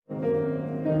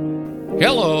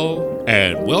Hello,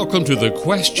 and welcome to the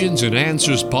Questions and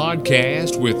Answers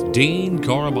podcast with Dean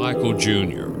Carmichael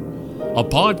Jr., a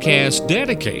podcast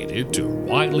dedicated to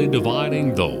rightly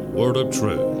dividing the Word of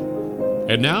Truth.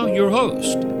 And now, your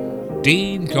host,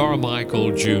 Dean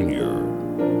Carmichael Jr.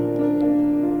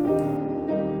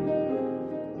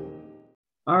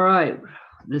 All right,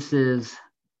 this is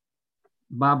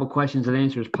Bible Questions and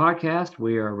Answers podcast.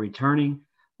 We are returning,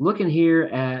 looking here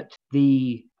at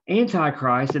the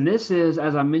Antichrist, and this is,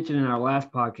 as I mentioned in our last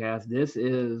podcast, this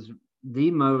is the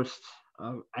most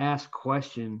asked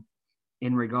question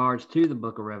in regards to the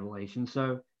book of Revelation.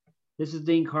 So this is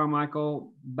Dean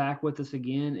Carmichael. Back with us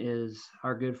again is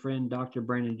our good friend, Dr.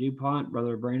 Brandon DuPont.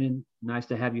 Brother Brandon, nice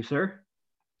to have you, sir.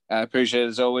 I appreciate it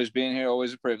as always being here,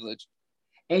 always a privilege.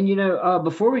 And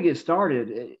before we get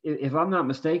started, if I'm not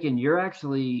mistaken,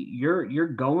 you're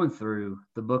going through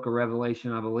the book of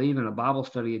Revelation, I believe, in a Bible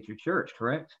study at your church,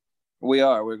 correct?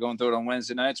 We're going through it on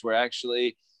Wednesday nights. We're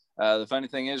actually, the funny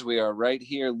thing is we are right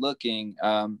here looking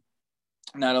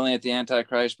not only at the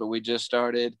Antichrist, but we just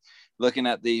started looking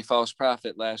at the false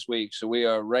prophet last week. So we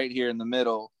are right here in the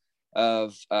middle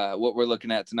of what we're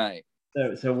looking at tonight.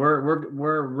 So we're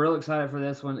real excited for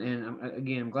this one, and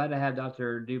I'm glad to have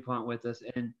Dr. DuPont with us.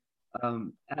 And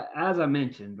as I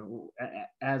mentioned,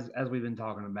 as we've been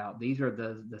talking about, these are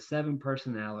the seven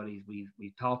personalities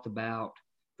we've talked about: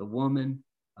 the woman,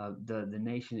 the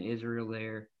nation of Israel.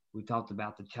 There, we talked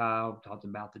about the child, talked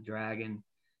about the dragon,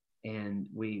 and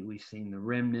we've seen the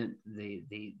remnant,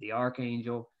 the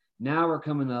archangel. Now we're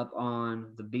coming up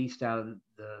on the beast out of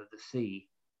the sea,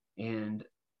 and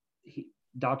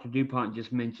Dr. DuPont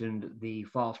just mentioned the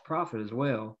false prophet as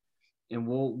well, and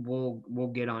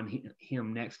we'll get on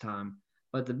him next time.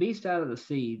 But the beast out of the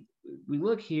sea, we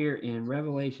look here in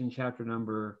Revelation chapter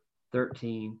number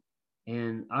 13,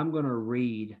 and I'm going to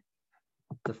read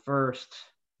the first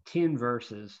 10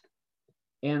 verses.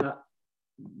 And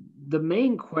the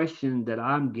main question that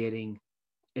I'm getting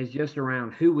is just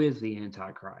around who is the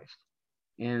Antichrist.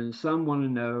 And some want to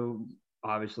know,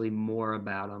 obviously, more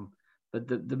about him. But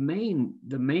the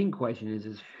main question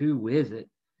is who is it?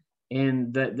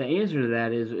 And the answer to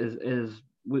that is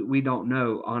we don't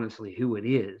know, honestly, who it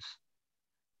is.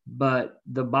 But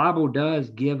the Bible does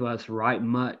give us right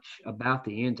much about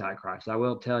the Antichrist. I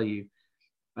will tell you,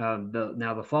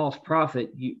 the false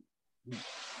prophet,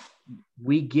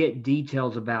 we get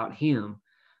details about him,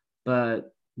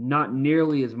 but not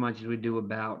nearly as much as we do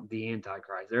about the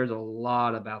Antichrist. There's a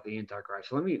lot about the Antichrist.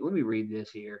 So let me read this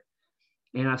here.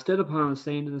 And I stood upon the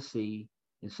sand of the sea,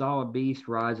 and saw a beast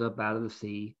rise up out of the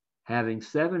sea, having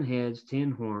 7 heads,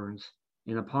 10 horns,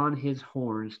 and upon his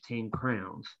horns 10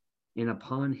 crowns, and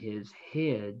upon his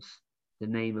heads the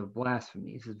name of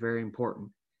blasphemy. This is very important.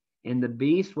 And the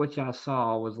beast which I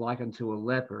saw was like unto a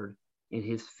leopard, and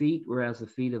his feet were as the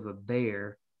feet of a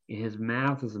bear, and his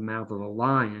mouth as the mouth of a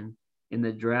lion. And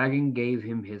the dragon gave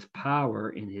him his power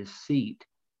and his seat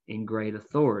and great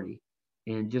authority.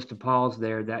 And just to pause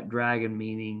there, that dragon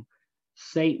meaning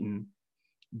Satan,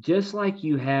 just like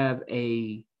you have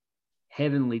a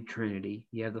heavenly trinity,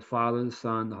 you have the Father, the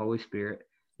Son, the Holy Spirit,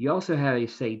 you also have a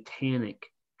satanic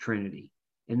trinity.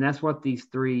 And that's what these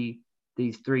three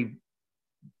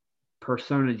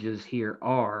personages here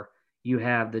are. You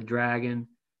have the dragon,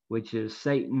 which is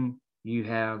Satan, you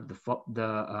have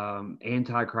the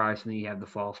Antichrist, and then you have the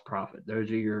false prophet. That's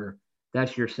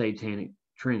your satanic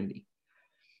trinity.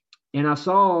 And I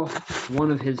saw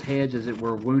one of his heads, as it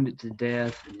were, wounded to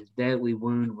death, and his deadly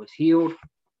wound was healed,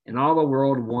 and all the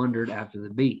world wondered after the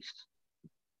beast.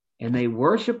 And they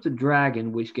worshipped the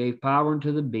dragon, which gave power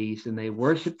unto the beast, and they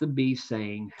worshipped the beast,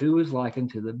 saying, Who is like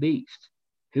unto the beast?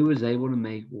 Who is able to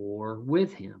make war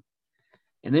with him?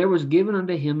 And there was given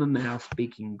unto him a mouth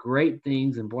speaking great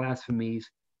things and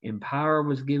blasphemies, and power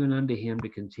was given unto him to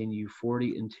continue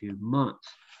 42 months.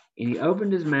 And he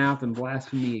opened his mouth in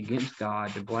blasphemy against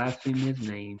God, to blaspheme his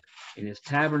name and his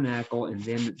tabernacle and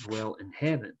them that dwell in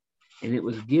heaven. And it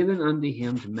was given unto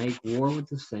him to make war with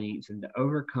the saints and to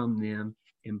overcome them,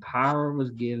 and power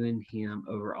was given him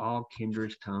over all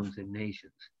kindreds, tongues, and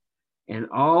nations. And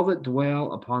all that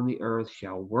dwell upon the earth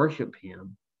shall worship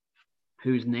him,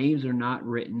 whose names are not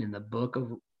written in the book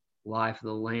of life of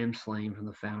the Lamb slain from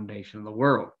the foundation of the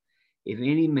world. If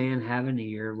any man have an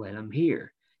ear, let him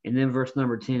hear. And then verse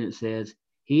number 10, it says,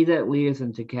 He that leadeth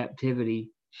into captivity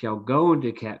shall go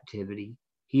into captivity.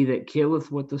 He that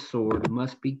killeth with the sword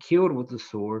must be killed with the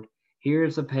sword. Here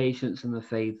is the patience and the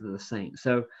faith of the saints.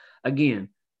 So again,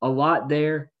 a lot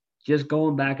there. Just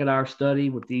going back at our study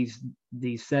with these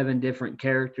 7 different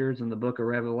characters in the book of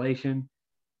Revelation,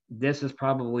 this is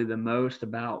probably the most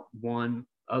about one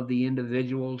of the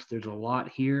individuals. There's a lot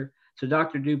here. So,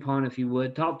 Dr. Dupont, if you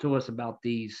would talk to us about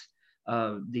these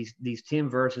 10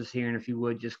 verses here, and if you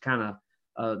would just kind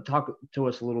of talk to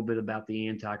us a little bit about the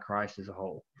Antichrist as a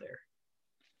whole there.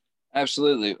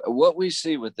 Absolutely. What we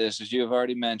see with this, as you have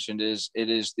already mentioned, is it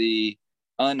is the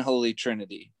unholy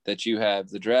trinity that you have: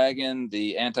 the dragon,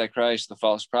 the Antichrist, the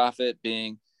false prophet,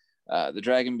 being the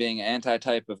dragon being an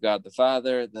antitype of God the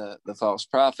Father, the false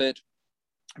prophet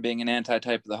being an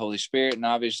antitype of the Holy Spirit, and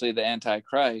obviously the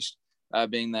Antichrist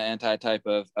being the antitype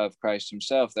of Christ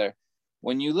himself there.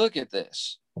 When you look at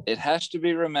this, it has to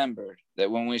be remembered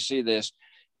that when we see this,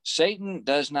 Satan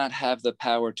does not have the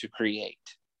power to create.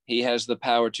 He has the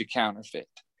power to counterfeit.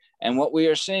 And what we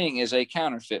are seeing is a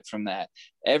counterfeit from that.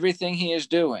 Everything he is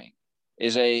doing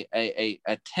is a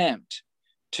attempt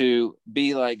to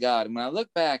be like God. And when I look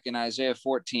back in Isaiah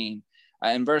 14,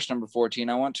 in verse number 14,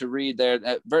 I want to read there,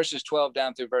 verses 12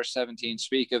 down through verse 17,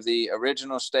 speak of the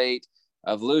original state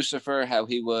of Lucifer, how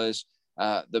he was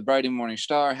the bright and morning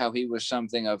star, how he was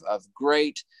something of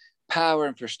great power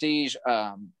and prestige.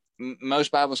 Most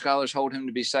Bible scholars hold him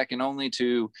to be second only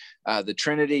to the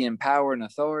Trinity in power and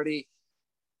authority.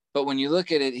 But when you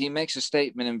look at it, he makes a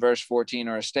statement in verse 14,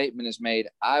 or a statement is made,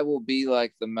 I will be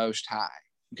like the Most High.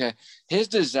 Okay. His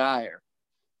desire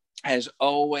has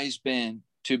always been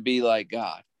to be like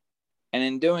God. And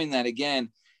in doing that,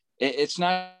 again, it's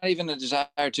not even a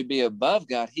desire to be above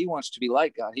God. He wants to be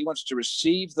like God. He wants to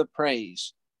receive the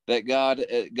praise that God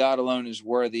alone is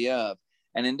worthy of.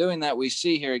 And in doing that, we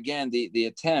see here again the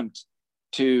attempt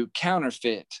to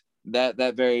counterfeit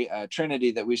that very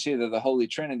Trinity that we see there, the Holy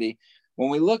Trinity. When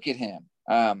we look at him,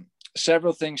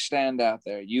 several things stand out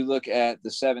there. You look at the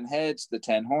 7 heads, the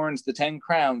 10 horns, the 10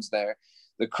 crowns there.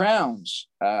 The crowns,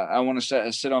 I want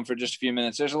to sit on for just a few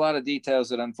minutes. There's a lot of details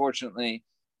that unfortunately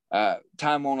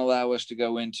time won't allow us to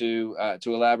go into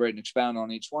to elaborate and expound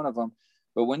on each one of them.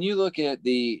 But when you look at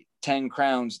the 10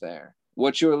 crowns there,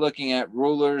 what you're looking at,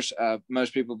 rulers,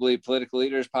 most people believe political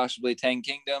leaders, possibly 10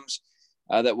 kingdoms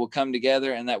that will come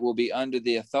together and that will be under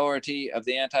the authority of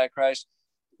the Antichrist.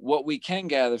 What we can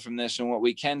gather from this, and what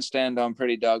we can stand on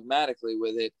pretty dogmatically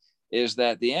with it, is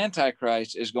that the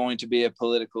Antichrist is going to be a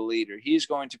political leader. He's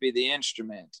going to be the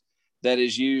instrument that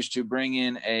is used to bring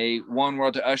in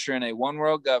to usher in a one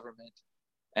world government.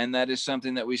 And that is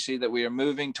something that we see that we are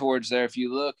moving towards there. If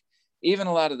you look, even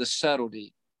a lot of the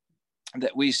subtlety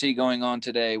that we see going on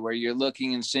today, where you're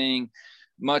looking and seeing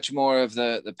much more of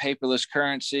the paperless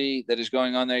currency that is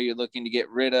going on there. You're looking to get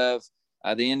rid of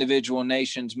the individual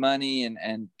nation's money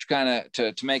and kind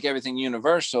of to make everything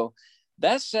universal.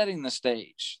 That's setting the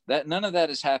stage. That none of that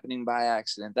is happening by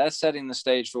accident. That's setting the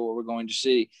stage for what we're going to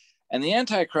see. And the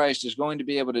Antichrist is going to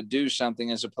be able to do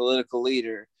something as a political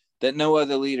leader that no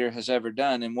other leader has ever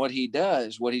done. And what he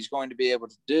does, what he's going to be able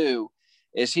to do,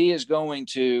 is he is going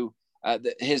to,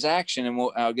 his action, and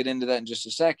I'll get into that in just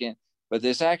a second, but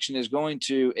this action is going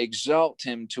to exalt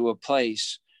him to a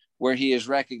place where he is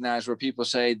recognized, where people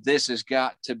say, this has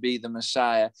got to be the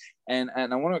Messiah. And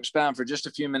I want to expound for just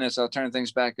a few minutes. I'll turn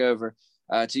things back over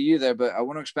to you there, but I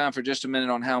want to expound for just a minute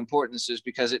on how important this is,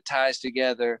 because it ties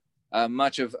together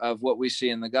much of what we see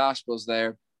in the Gospels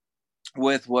there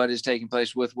with what is taking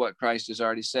place, with what Christ has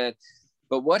already said.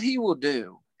 But what he will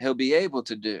do, he'll be able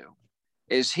to do,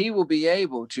 is he will be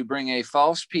able to bring a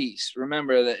false peace.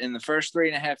 Remember that in the first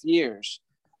 3.5 years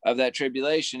of that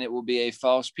tribulation, it will be a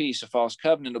false peace, a false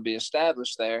covenant will be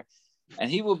established there.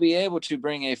 And he will be able to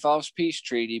bring a false peace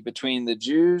treaty between the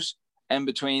Jews and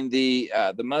between the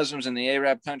Muslims and the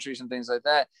Arab countries and things like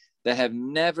that, that have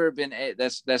never been,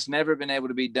 that's never been able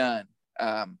to be done.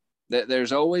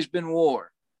 There's always been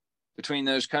war between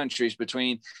those countries,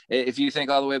 if you think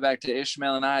all the way back to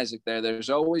Ishmael and Isaac there's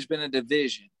always been a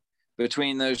division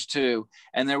between those two.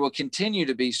 And there will continue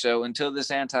to be so until this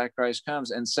Antichrist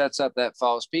comes and sets up that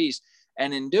false peace.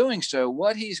 And in doing so,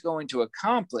 what he's going to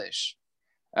accomplish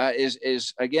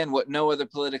is again, what no other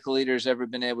political leader has ever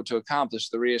been able to accomplish: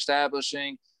 the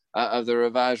reestablishing of the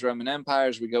revised Roman Empire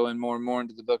as we go in more and more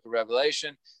into the book of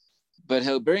Revelation. But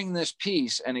he'll bring this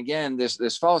peace, and again,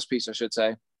 this false peace, I should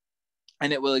say,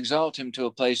 and it will exalt him to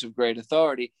a place of great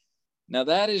authority. Now,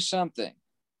 that is something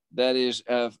that is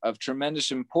of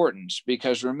tremendous importance,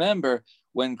 because remember,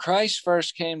 when Christ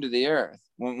first came to the earth,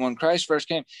 when Christ first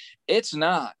came, it's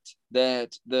not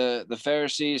that the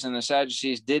Pharisees and the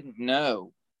Sadducees didn't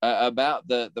know about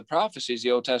the prophecies,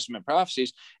 the Old Testament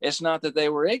prophecies. It's not that they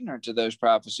were ignorant to those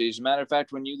prophecies. As a matter of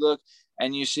fact, when you look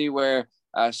and you see where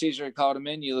Caesar had called him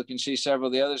in, you look and see several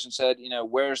of the others and said,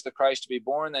 where's the Christ to be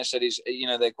born? They said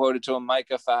they quoted to him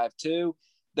Micah 5:2.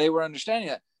 They were understanding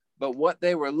that. But what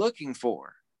they were looking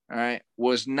for, all right,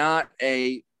 was not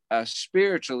a a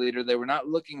spiritual leader. They were not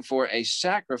looking for a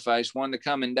sacrifice, one to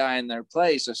come and die in their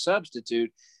place, a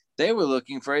substitute. They were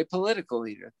looking for a political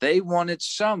leader. They wanted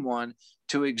someone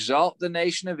to exalt the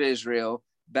nation of Israel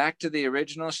back to the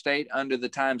original state under the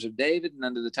times of David and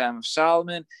under the time of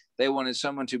Solomon. They wanted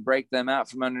someone to break them out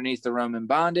from underneath the Roman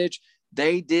bondage.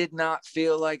 They did not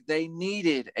feel like they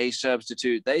needed a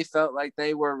substitute. They felt like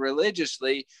they were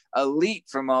religiously elite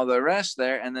from all the rest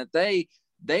there, and that they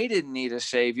didn't need a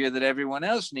savior, that everyone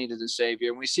else needed a savior.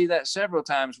 And we see that several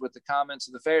times with the comments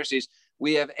of the Pharisees.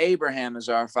 We have Abraham as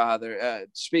our father.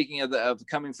 Speaking of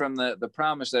coming from the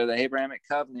promise there, the Abrahamic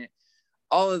covenant,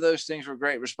 all of those things were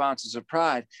great responses of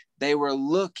pride. They were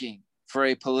looking for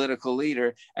a political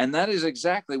leader. And that is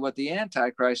exactly what the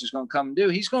Antichrist is going to come and do.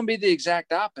 He's going to be the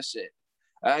exact opposite.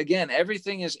 Again,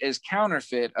 everything is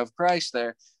counterfeit of Christ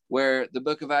there, where the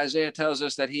book of Isaiah tells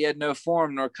us that he had no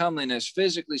form nor comeliness.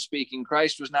 Physically speaking,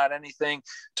 Christ was not anything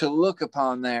to look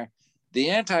upon there. The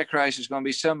Antichrist is going to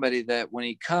be somebody that when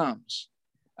he comes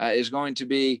he is going to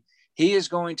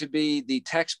be the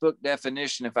textbook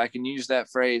definition, if I can use that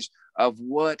phrase, of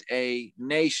what a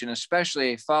nation,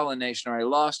 especially a fallen nation or a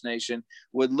lost nation,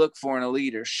 would look for in a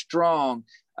leader. Strong,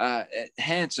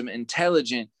 handsome,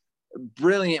 intelligent,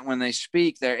 brilliant when they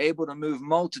speak. They're able to move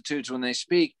multitudes when they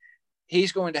speak.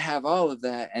 He's going to have all of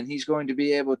that, and he's going to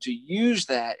be able to use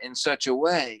that in such a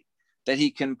way that he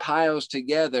compiles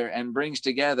together and brings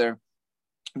together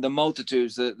the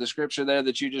multitudes. The scripture there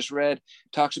that you just read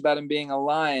talks about him being a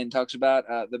lion, talks about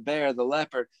the bear, the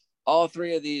leopard. All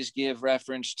three of these give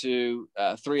reference to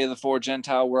three of the four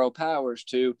Gentile world powers,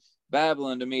 to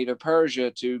Babylon, to Medo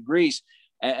Persia, to Greece.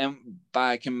 And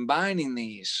by combining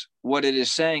these, what it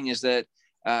is saying is that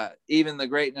even the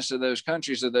greatness of those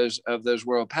countries, of those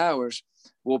world powers,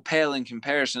 will pale in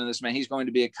comparison to this man. He's going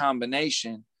to be a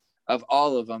combination of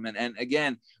all of them. And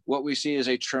again, what we see is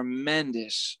a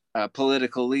tremendous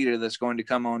political leader that's going to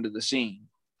come onto the scene.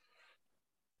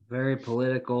 Very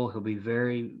political. He'll be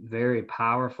very, very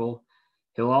powerful.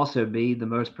 He'll also be the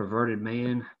most perverted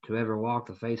man to ever walk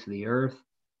the face of the earth.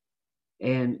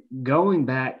 And going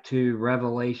back to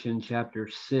Revelation chapter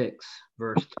 6,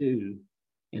 verse 2,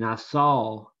 and I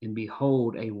saw, and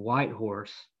behold, a white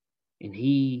horse, and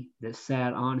he that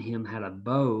sat on him had a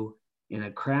bow, and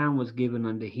a crown was given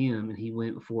unto him, and he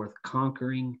went forth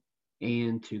conquering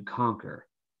and to conquer.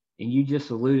 And you just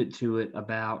alluded to it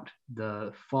about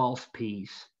the false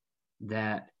peace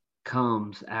that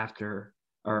comes after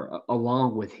or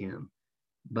along with him.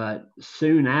 But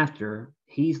soon after,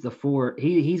 he's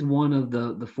one of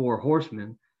the four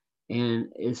horsemen. And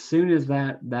as soon as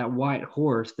that white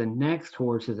horse, the next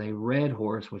horse is a red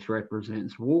horse, which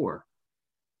represents war.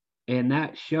 And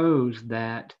that shows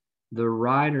that the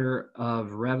writer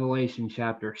of Revelation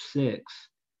chapter 6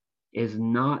 is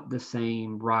not the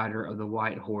same writer of the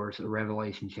white horse of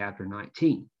Revelation chapter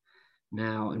 19.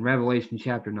 Now, in Revelation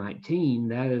chapter 19,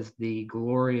 that is the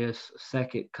glorious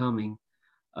second coming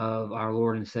of our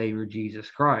Lord and Savior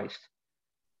Jesus Christ.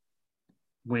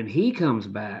 When he comes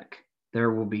back,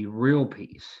 there will be real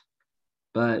peace.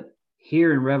 But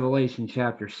here in Revelation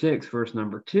chapter 6, verse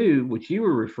number 2, which you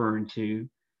were referring to,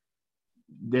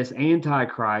 this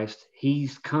Antichrist,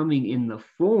 he's coming in the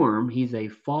form, he's a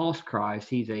false Christ,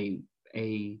 he's a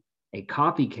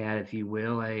copycat, if you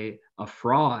will, a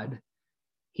fraud.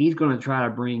 He's going to try to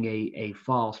bring a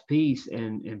false peace,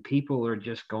 and people are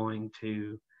just going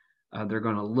to, they're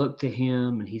going to look to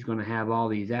him, and he's going to have all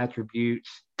these attributes.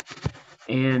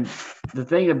 And the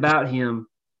thing about him,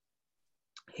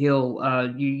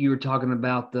 he'll, you were talking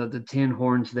about the 10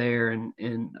 horns there,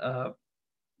 and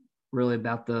really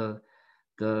about the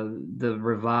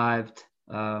revived,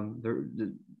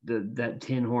 that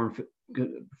 10 horn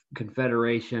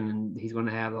confederation, and he's going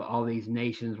to have all these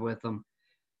nations with him.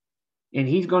 And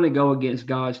he's going to go against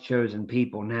God's chosen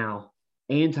people. Now,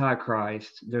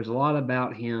 Antichrist, there's a lot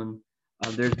about him.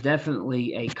 There's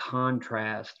definitely a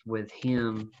contrast with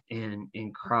him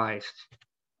and Christ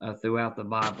throughout the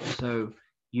Bible. So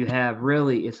you have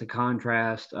really, it's a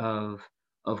contrast of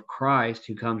Christ,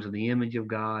 who comes in the image of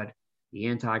God. The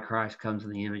Antichrist comes in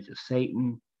the image of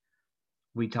Satan.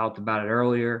 We talked about it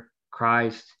earlier.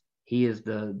 Christ, he is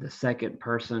the second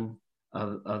person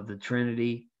of the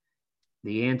Trinity.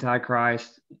 The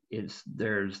Antichrist,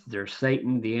 there's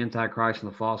Satan, the Antichrist,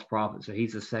 and the false prophet. So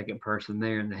he's the second person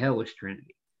there in the hellish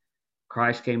Trinity.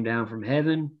 Christ came down from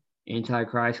heaven.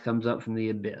 Antichrist comes up from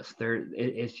the abyss.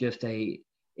 It's just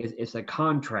it's a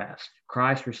contrast.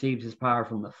 Christ receives his power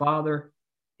from the Father.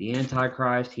 The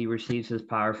Antichrist, he receives his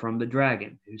power from the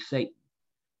dragon, who's Satan.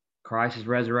 Christ is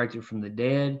resurrected from the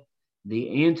dead.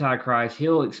 The Antichrist,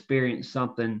 he'll experience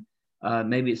something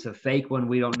Maybe it's a fake one.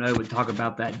 We don't know. We talk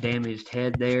about that damaged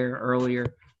head there earlier.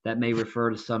 That may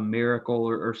refer to some miracle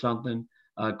or something.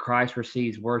 Christ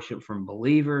receives worship from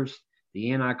believers.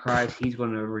 The Antichrist, he's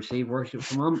going to receive worship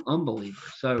from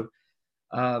unbelievers. So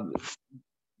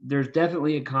there's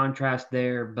definitely a contrast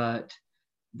there, but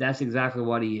that's exactly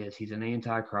what he is. He's an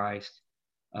Antichrist.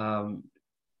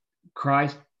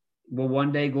 Christ will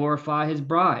one day glorify his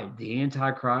bride. The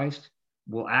Antichrist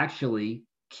will actually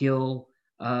kill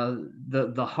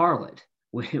the harlot,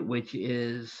 which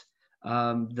is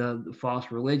the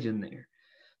false religion there.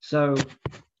 So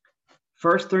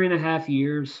first 3.5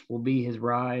 years will be his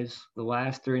rise. The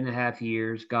last 3.5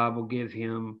 years, God will give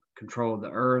him control of the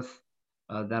earth.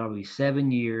 That'll be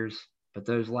 7 years. But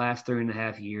those last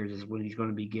 3.5 years is when he's going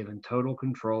to be given total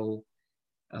control.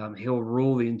 He'll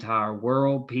rule the entire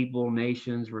world, people,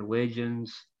 nations,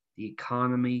 religions, the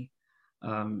economy.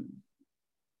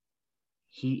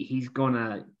 He's going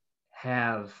to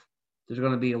have, there's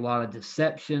going to be a lot of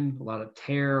deception, a lot of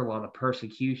terror, a lot of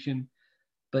persecution.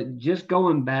 But just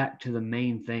going back to the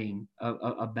main thing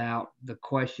about the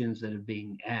questions that are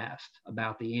being asked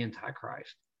about the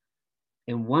Antichrist.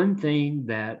 And one thing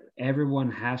that everyone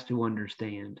has to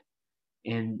understand,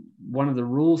 and one of the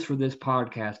rules for this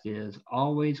podcast is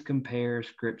always compare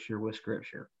scripture with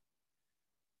scripture.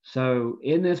 So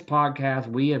in this podcast,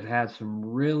 we have had some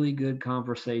really good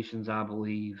conversations, I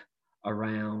believe,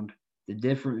 around the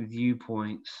different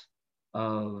viewpoints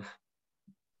of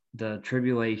the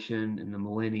tribulation and the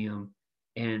millennium.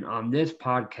 And on this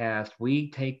podcast,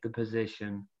 we take the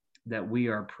position that we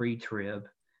are pre-trib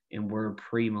and we're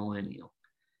pre-millennial.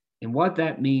 And what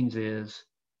that means is,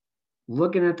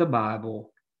 looking at the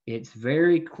Bible, it's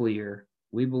very clear.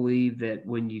 We believe that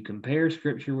when you compare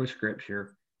scripture with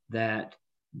scripture, that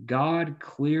God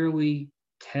clearly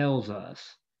tells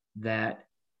us that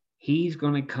he's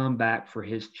going to come back for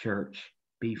his church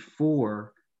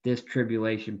before this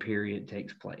tribulation period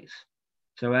takes place.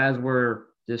 So as we're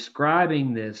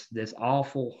describing this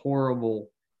awful, horrible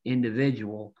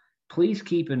individual, please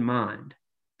keep in mind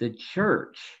the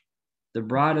church, the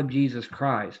bride of Jesus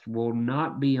Christ, will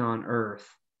not be on earth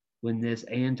when this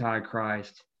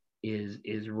Antichrist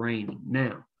is reigning.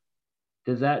 Now,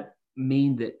 does that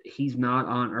mean that he's not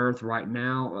on earth right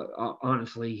now?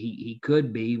 Honestly, he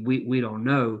could be. We don't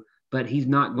know, but he's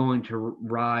not going to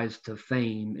rise to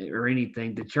fame or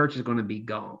anything. The church is going to be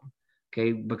gone,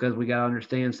 okay? Because we got to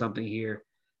understand something here.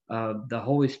 The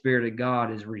Holy Spirit of God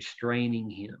is restraining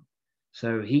him,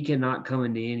 so he cannot come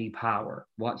into any power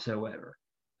whatsoever.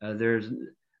 There's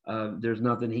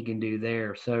nothing he can do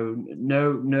there. So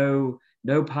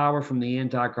no power from the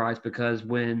Antichrist, because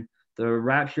when the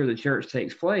rapture of the church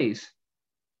takes place,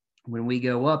 when we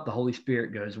go up, the Holy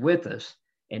Spirit goes with us.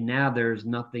 And now there's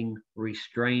nothing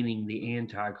restraining the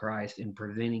Antichrist and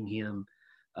preventing him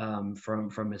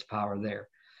from his power there.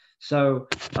 So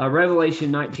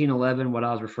Revelation 19:11, what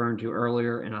I was referring to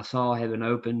earlier, and I saw heaven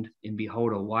opened, and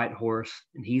behold, a white horse,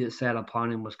 and he that sat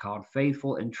upon him was called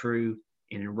Faithful and True,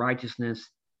 and in righteousness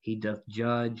he doth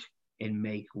judge and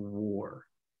make war.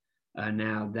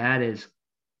 Now that is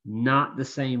not the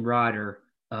same rider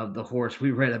of the horse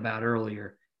we read about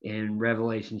earlier in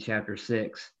Revelation chapter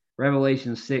 6.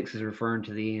 Revelation 6 is referring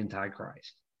to the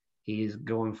Antichrist. He is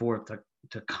going forth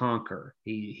to conquer.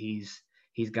 He's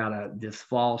got this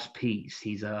false peace.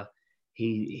 He's a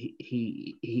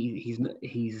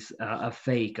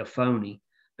fake, a phony.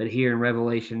 But here in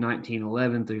Revelation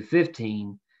 19:11 through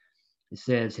 15, it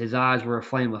says, his eyes were a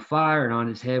flame of fire, and on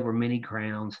his head were many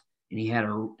crowns, and he had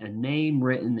a name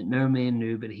written that no man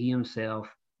knew but he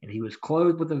himself, and he was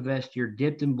clothed with a vesture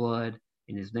dipped in blood,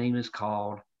 and his name is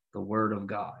called the Word of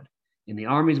God. And the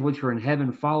armies which were in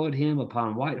heaven followed him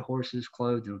upon white horses,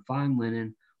 clothed in fine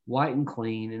linen, white and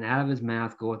clean, and out of his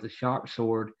mouth goeth a sharp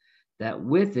sword, that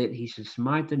with it he should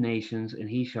smite the nations, and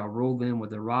he shall rule them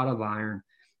with a rod of iron,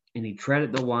 and he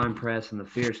treaded the winepress and the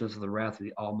fierceness of the wrath of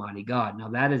the Almighty God. Now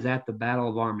that is at the Battle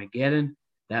of Armageddon.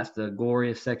 That's the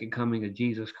glorious second coming of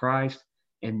Jesus Christ.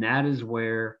 And that is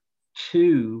where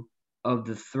 2 of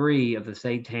the 3 of the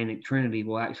Satanic Trinity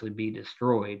will actually be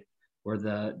destroyed, where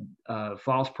the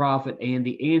false prophet and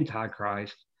the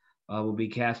Antichrist will be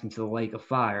cast into the lake of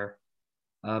fire.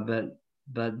 But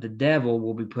the devil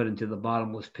will be put into the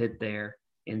bottomless pit there,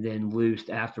 and then loosed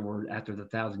afterward after the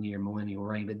 1,000-year millennial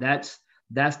reign. But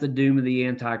that's the doom of the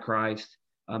Antichrist.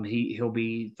 He'll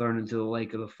be thrown into the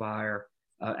lake of the fire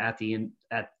at the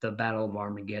Battle of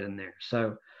Armageddon there.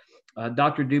 So,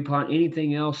 Dr. DuPont,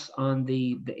 anything else on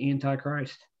the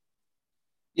Antichrist?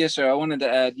 Yes, sir. I wanted to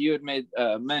add, you had made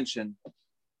mention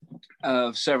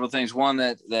of several things. One,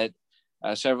 that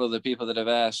several of the people that have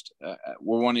asked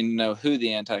were wanting to know who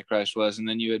the Antichrist was. And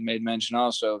then you had made mention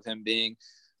also of him being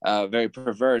very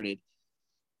perverted.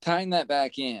 Tying that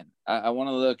back in, I want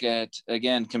to look at,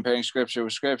 again, comparing scripture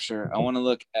with scripture. I want to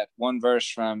look at one verse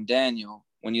from Daniel.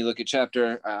 When you look at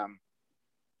chapter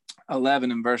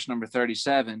 11 and verse number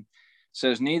 37,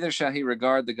 says, "Neither shall he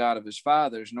regard the God of his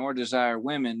fathers, nor desire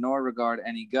women, nor regard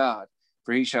any God,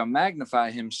 for he shall magnify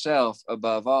himself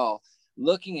above all."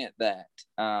 Looking at that,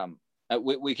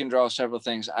 we can draw several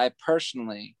things. I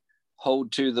personally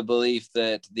hold to the belief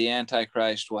that the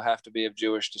Antichrist will have to be of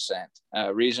Jewish descent.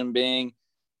 Reason being,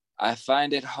 I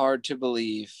find it hard to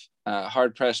believe,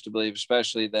 hard-pressed to believe,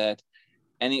 especially that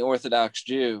any Orthodox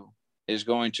Jew is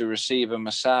going to receive a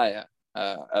Messiah,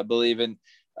 a believed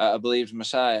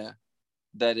Messiah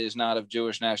that is not of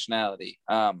Jewish nationality,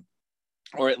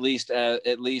 or at least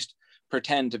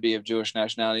pretend to be of Jewish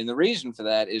nationality. And the reason for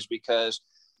that is because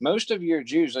most of your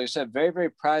Jews, like I said, very, very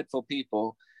prideful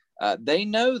people, they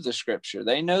know the scripture,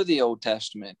 they know the Old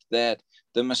Testament, that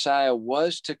the Messiah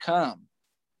was to come.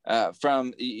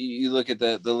 From you look at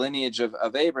the lineage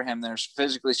of Abraham, there's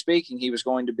physically speaking, he was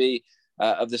going to be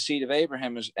of the seed of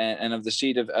Abraham and of the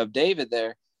seed of David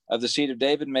there, of the seed of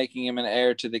David, making him an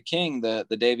heir to the king, the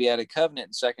Davidic covenant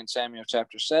in 2 Samuel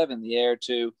chapter 7, the heir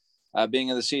to being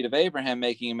of the seed of Abraham,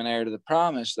 making him an heir to the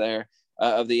promise there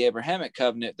of the Abrahamic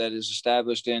covenant that is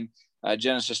established in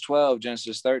Genesis 12,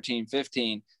 Genesis 13,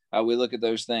 15. We look at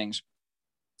those things.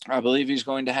 I believe he's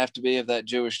going to have to be of that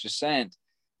Jewish descent.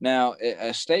 Now,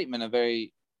 a statement, a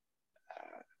very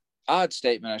odd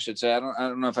statement, I should say. I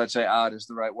don't know if I'd say odd is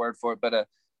the right word for it, but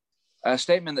a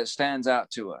statement that stands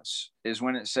out to us is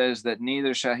when it says that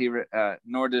neither shall he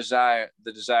nor desire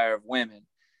the desire of women.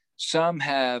 Some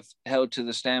have held to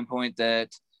the standpoint that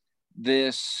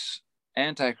this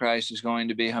Antichrist is going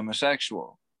to be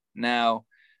homosexual. Now,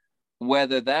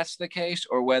 whether that's the case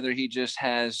or whether he just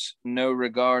has no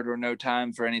regard or no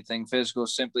time for anything physical,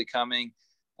 simply coming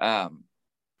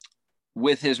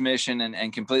with his mission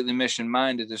and completely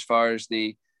mission-minded as far as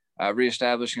the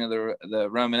reestablishing of the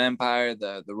Roman Empire,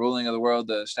 the ruling of the world,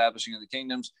 the establishing of the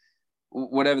kingdoms,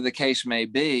 whatever the case may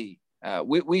be,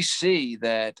 we see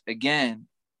that, again,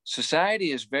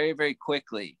 society is very, very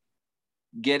quickly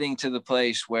getting to the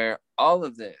place where all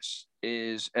of this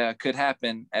could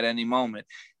happen at any moment.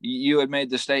 You had made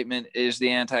the statement, is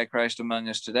the Antichrist among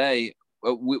us today?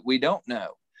 We don't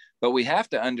know, but we have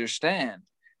to understand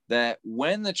that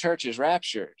when the church is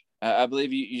raptured, I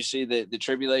believe you see the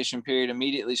tribulation period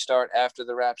immediately start after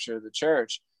the rapture of the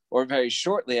church, or very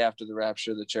shortly after the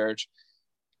rapture of the church.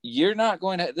 You're not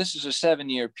going to, this is a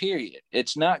 7-year period.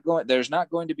 There's not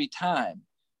going to be time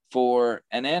for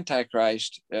an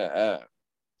Antichrist, a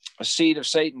seed of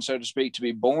Satan, so to speak, to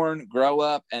be born, grow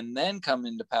up, and then come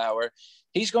into power.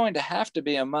 He's going to have to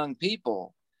be among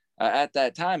people at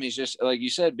that time. He's just, like you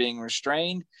said, being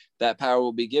restrained. That power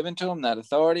will be given to him, that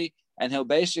authority, and he'll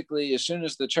basically, as soon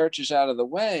as the church is out of the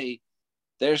way,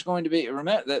 there's going to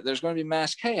be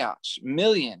mass chaos.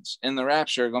 Millions in the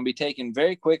rapture are going to be taken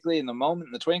very quickly in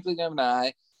the twinkling of an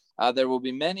eye. There will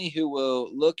be many who will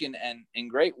look in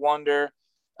great wonder,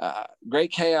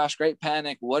 great chaos, great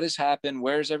panic. What has happened?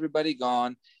 Where's everybody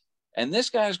gone? And this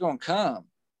guy's going to come,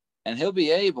 and he'll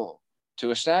be able to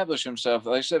establish himself,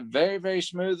 like I said, very, very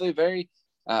smoothly, very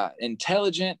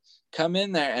intelligent, come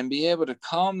in there and be able to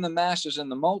calm the masses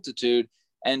and the multitude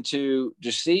and to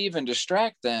deceive and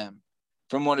distract them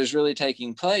from what is really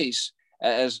taking place.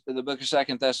 As the book of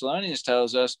 2 Thessalonians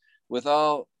tells us, with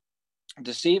all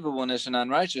deceivableness and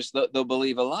unrighteousness, they'll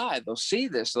believe a lie. They'll see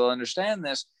this, they'll understand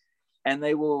this, and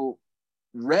they will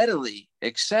readily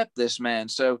accept this man.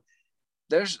 So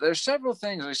there's several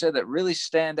things, like I said, that really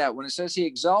stand out. When it says he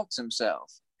exalts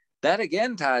himself, that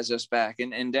again ties us back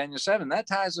in Daniel 7. That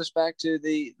ties us back to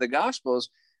the Gospels,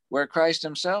 where Christ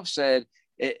himself said,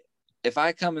 if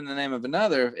I come in the name of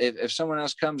another, if someone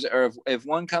else comes, or if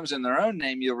one comes in their own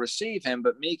name, you'll receive him,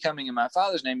 but me coming in my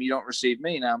Father's name, you don't receive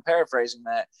me. Now I'm paraphrasing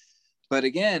that. But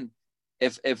again,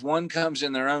 if one comes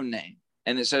in their own name,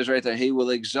 and it says right there, he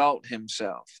will exalt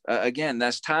himself. Again,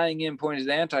 that's tying in, pointing to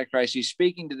the Antichrist. He's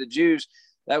speaking to the Jews.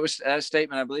 That was a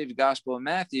statement, I believe, the Gospel of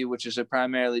Matthew, which is a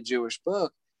primarily Jewish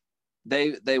book.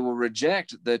 They will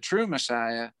reject the true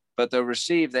Messiah, but they'll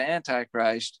receive the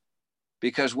Antichrist,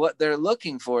 because what they're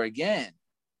looking for, again,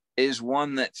 is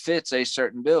one that fits a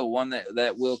certain bill, one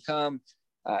that will come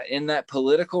in that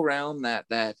political realm,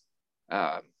 that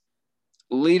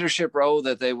leadership role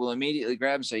that they will immediately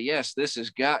grab and say, yes, this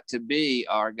has got to be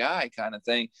our guy, kind of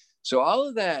thing. So all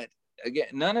of that, again,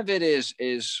 none of it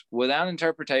is without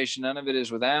interpretation. None of it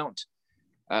is without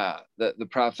the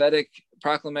prophetic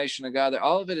proclamation of God.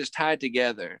 All of it is tied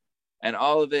together and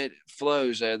all of it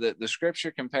flows. The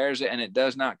scripture compares it, and it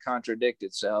does not contradict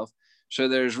itself. So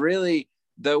there's really,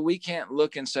 though we can't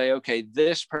look and say, okay,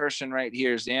 this person right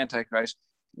here is the Antichrist,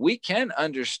 we can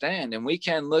understand and we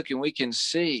can look and we can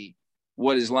see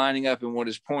what is lining up and what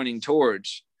is pointing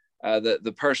towards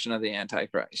the person of the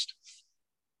Antichrist.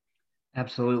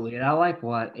 Absolutely. And I like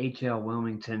what H.L.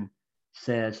 Wilmington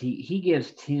says. He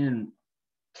gives 10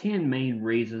 main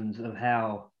reasons of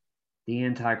how the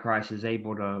Antichrist is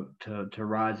able to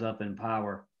rise up in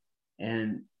power.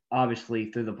 And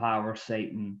obviously through the power of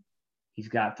Satan, he's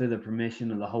got through the permission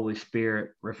of the Holy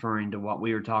Spirit, referring to what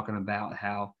we were talking about,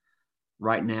 how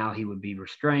right now he would be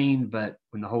restrained, but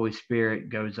when the Holy Spirit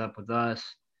goes up with us,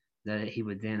 that he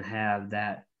would then have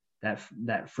that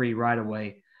free right of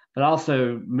way. But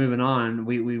also moving on,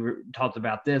 we talked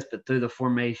about this, but through the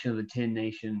formation of the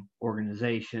 10-nation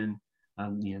organization,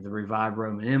 the revived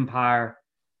Roman Empire,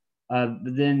 but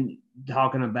then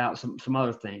talking about some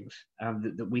other things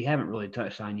that we haven't really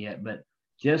touched on yet, but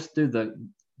just through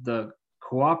the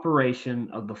cooperation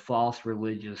of the false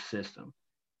religious system.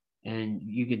 And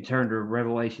you can turn to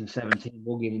Revelation 17.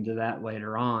 We'll get into that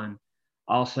later on.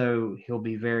 Also, he'll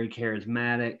be very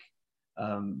charismatic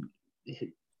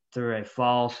through a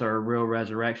false or a real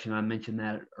resurrection. I mentioned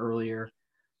that earlier.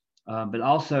 But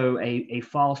also a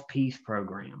false peace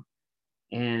program.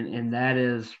 And that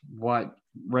is what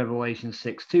Revelation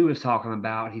 6:2 is talking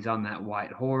about. He's on that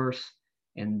white horse,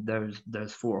 and those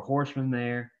 4 horsemen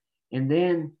there. And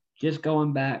then just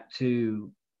going back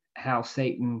to how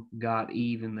Satan got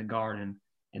Eve in the garden,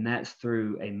 and that's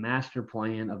through a master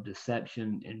plan of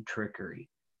deception and trickery,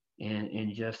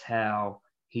 and just how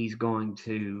he's going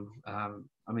to,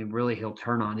 really he'll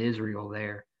turn on Israel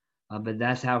there, but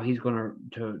that's how he's going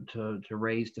to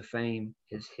raise to fame,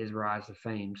 his rise to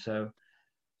fame. So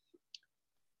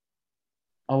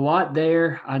a lot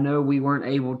there. I know we weren't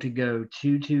able to go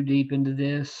too deep into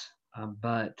this,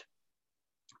 but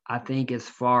I think as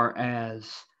far as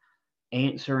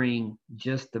answering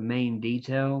just the main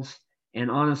details,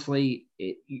 and honestly,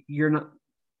 we're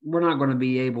not going to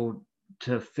be able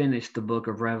to finish the book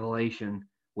of Revelation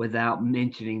without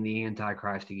mentioning the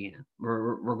Antichrist again.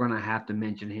 We're going to have to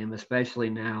mention him, especially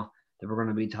now that we're going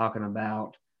to be talking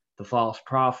about the false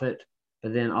prophet,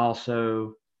 but then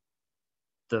also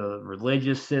the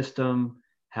religious system,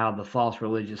 how the false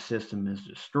religious system is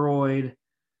destroyed,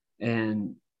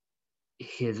 and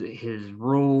his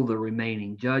rule, the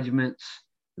remaining judgments,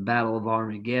 the Battle of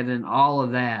Armageddon. All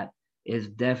of that is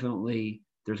definitely,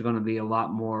 there's going to be a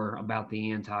lot more about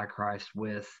the Antichrist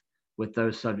with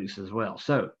those subjects as well.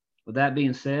 So with that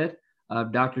being said,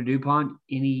 Dr. DuPont,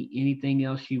 anything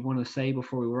else you want to say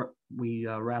before we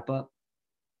wrap up?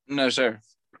 No, sir.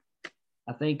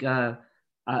 I think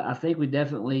we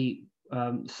definitely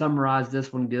summarized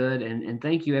this one good, and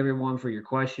thank you everyone for your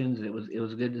questions. It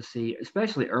was good to see,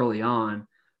 especially early on.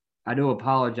 I do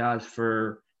apologize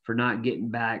for not getting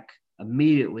back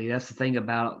immediately. That's the thing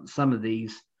about some of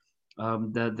these.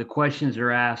 The questions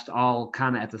are asked all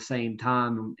kind of at the same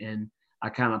time, and I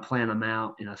kind of plan them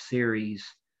out in a series.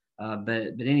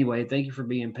 But anyway, thank you for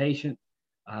being patient.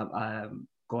 I'm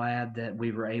glad that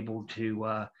we were able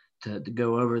to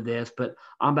go over this. But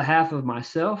on behalf of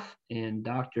myself and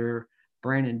Dr.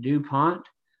 Brandon DuPont,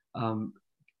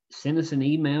 send us an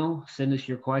email. Send us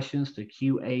your questions to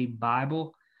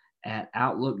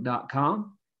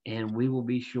qabible@outlook.com, and we will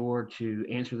be sure to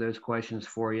answer those questions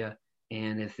for you.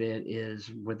 And if it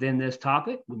is within this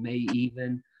topic, we may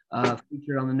even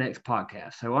feature it on the next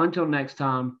podcast. So until next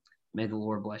time, may the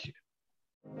Lord bless you.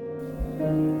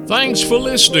 Thanks for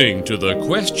listening to the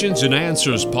Questions and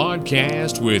Answers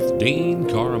podcast with Dean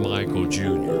Carmichael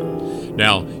Jr.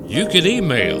 Now, you can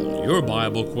email your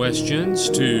Bible questions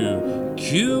to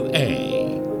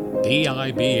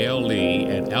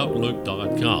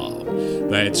qabible@outlook.com.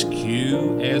 That's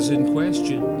Q as in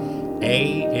question,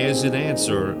 A as in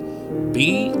answer,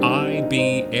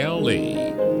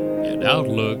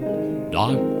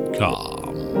 BIBLE@outlook.com.